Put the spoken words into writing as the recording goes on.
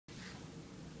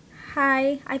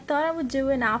Hi, I thought I would do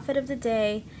an outfit of the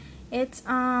day. It's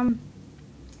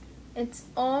it's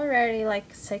already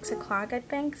like 6 o'clock, I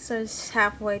think, so it's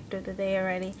halfway through the day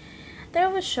already. Then I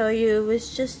will show you.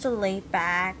 It's just a laid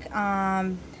back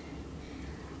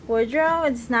wardrobe.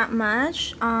 It's not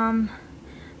much,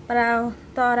 but I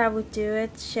thought I would do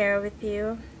it, share it with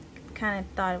you. Kind of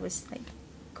thought it was like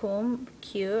cool,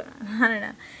 cute. I don't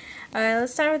know. Alright,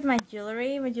 let's start with my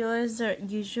jewelry. My jewelry is the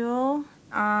usual.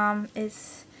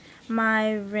 It's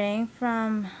my ring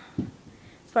from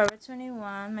Forever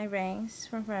 21. My rings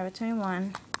from Forever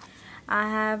 21. I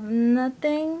have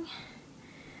nothing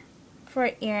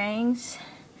for earrings.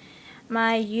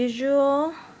 My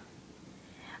usual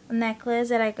necklace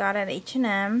that I got at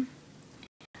H&M.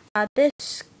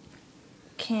 This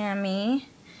cami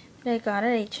that I got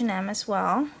at H&M as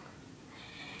well.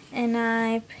 And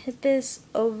I put this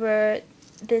over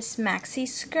this maxi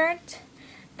skirt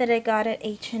that I got at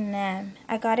H&M.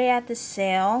 I got it at the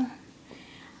sale.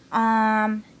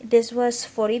 This was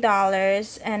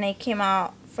 $40 and it came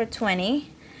out for $20,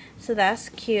 so that's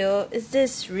cute. Is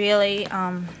this really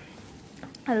I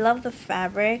love the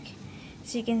fabric.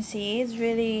 As you can see, it's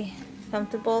really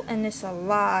comfortable and it's a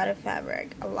lot of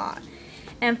fabric, a lot.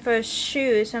 And for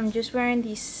shoes, I'm just wearing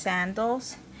these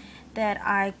sandals that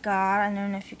I got. I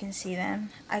don't know if you can see them.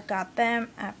 I got them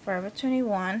at Forever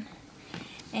 21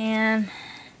 and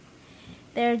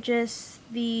they're just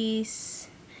these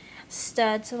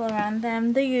studs all around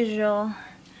them, the usual.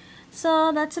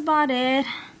 So that's about it.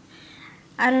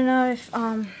 I don't know if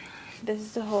this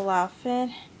is the whole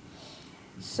outfit.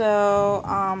 So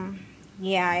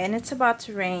yeah, and it's about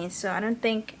to rain, so I don't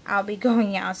think I'll be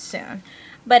going out soon.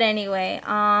 But anyway,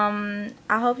 I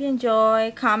hope you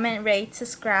enjoy. Comment, rate,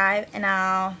 subscribe, and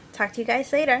I'll talk to you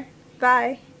guys later.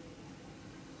 Bye.